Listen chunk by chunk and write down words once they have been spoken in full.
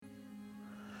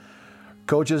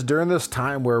Coaches, during this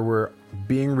time where we're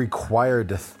being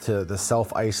required to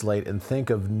self-isolate and think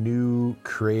of new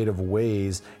creative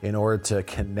ways in order to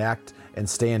connect and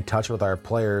stay in touch with our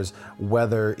players,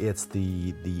 whether it's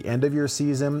the end of your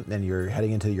season and you're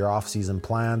heading into your off-season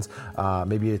plans,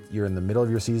 maybe you're in the middle of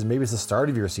your season, maybe it's the start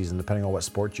of your season, depending on what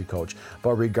sport you coach.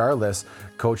 But regardless,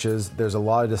 coaches, there's a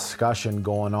lot of discussion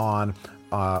going on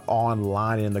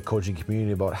online in the coaching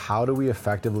community about how do we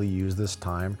effectively use this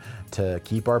time to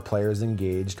keep our players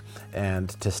engaged and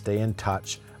to stay in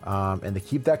touch and to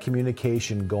keep that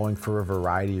communication going for a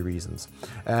variety of reasons.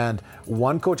 And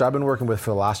one coach I've been working with for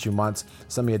the last few months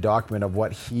sent me a document of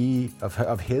what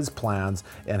of his plans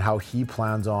and how he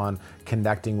plans on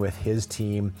connecting with his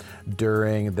team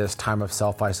during this time of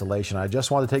self-isolation. I just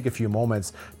want to take a few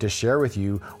moments to share with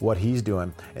you what he's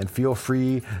doing, and feel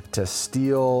free to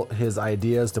steal his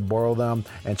ideas, to borrow them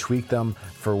and tweak them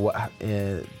for what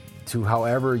to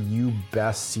however you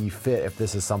best see fit if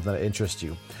this is something that interests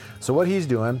you. So what he's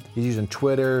doing, he's using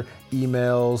Twitter,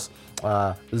 emails,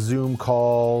 Zoom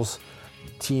calls,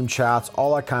 team chats,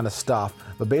 all that kind of stuff.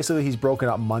 But basically he's broken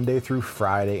up Monday through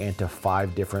Friday into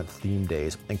 5 different theme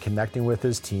days and connecting with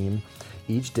his team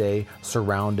each day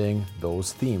surrounding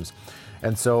those themes.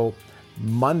 And so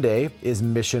Monday is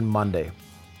Mission Monday,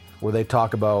 where they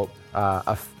talk about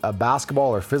a basketball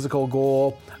or physical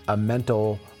goal, a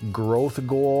mental growth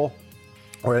goal,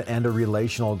 and a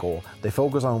relational goal. They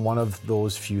focus on one of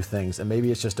those few things, and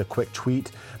maybe it's just a quick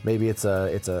tweet, maybe it's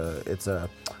a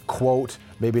quote,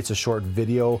 maybe it's a short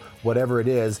video, whatever it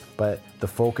is. But the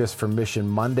focus for Mission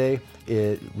Monday,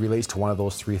 it relates to one of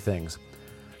those 3 things.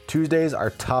 Tuesdays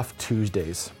are tough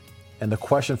Tuesdays, and the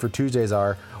question for Tuesdays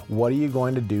are, what are you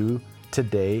going to do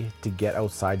today to get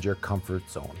outside your comfort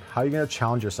zone? How are you going to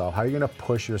challenge yourself? How are you going to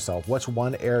push yourself? What's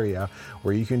one area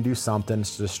where you can do something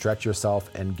to stretch yourself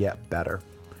and get better?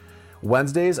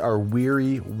 Wednesdays are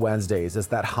Weary Wednesdays. It's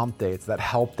that hump day. It's that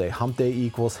help day. Hump day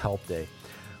equals help day.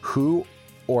 Who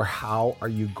or how are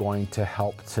you going to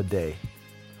help today?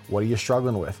 What are you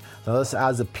struggling with? Now this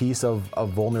adds a piece of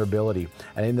vulnerability.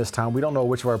 And in this time, we don't know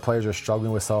which of our players are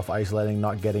struggling with self-isolating,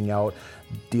 not getting out,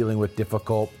 dealing with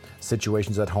difficult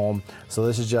situations at home. So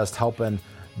this is just helping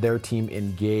their team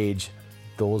engage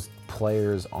those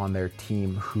players on their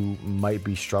team who might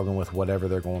be struggling with whatever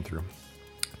they're going through.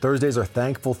 Thursdays are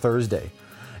Thankful Thursday.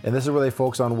 And this is where they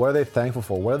focus on what are they thankful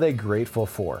for? What are they grateful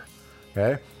for?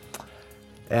 Okay.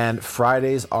 And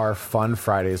Fridays are Fun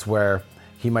Fridays, where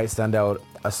he might send out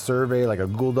a survey, like a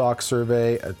Google Doc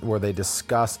survey, where they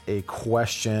discuss a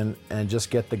question and just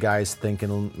get the guys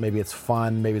thinking. Maybe it's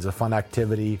fun, maybe it's a fun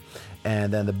activity.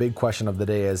 And then the big question of the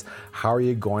day is, how are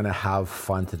you going to have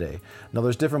fun today? Now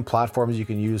there's different platforms you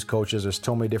can use, coaches. There's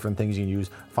so many different things you can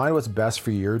use. Find what's best for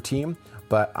your team.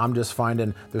 But I'm just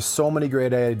finding there's so many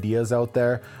great ideas out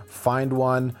there. Find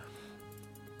one,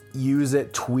 use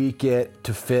it, tweak it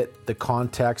to fit the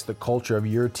context, the culture of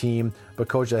your team. But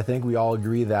coach, I think we all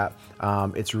agree that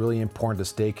it's really important to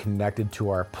stay connected to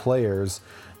our players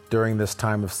during this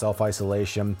time of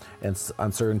self-isolation and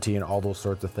uncertainty and all those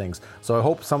sorts of things. So I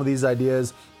hope some of these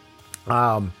ideas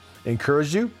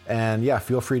encourage you, and yeah,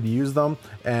 feel free to use them.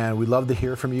 And we'd love to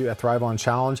hear from you at Thrive On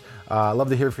Challenge. Love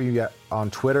to hear from you on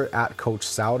Twitter at Coach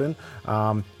Sowden.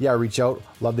 Yeah, reach out.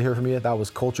 Love to hear from you. That was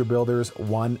Culture Builders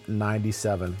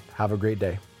 197. Have a great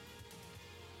day.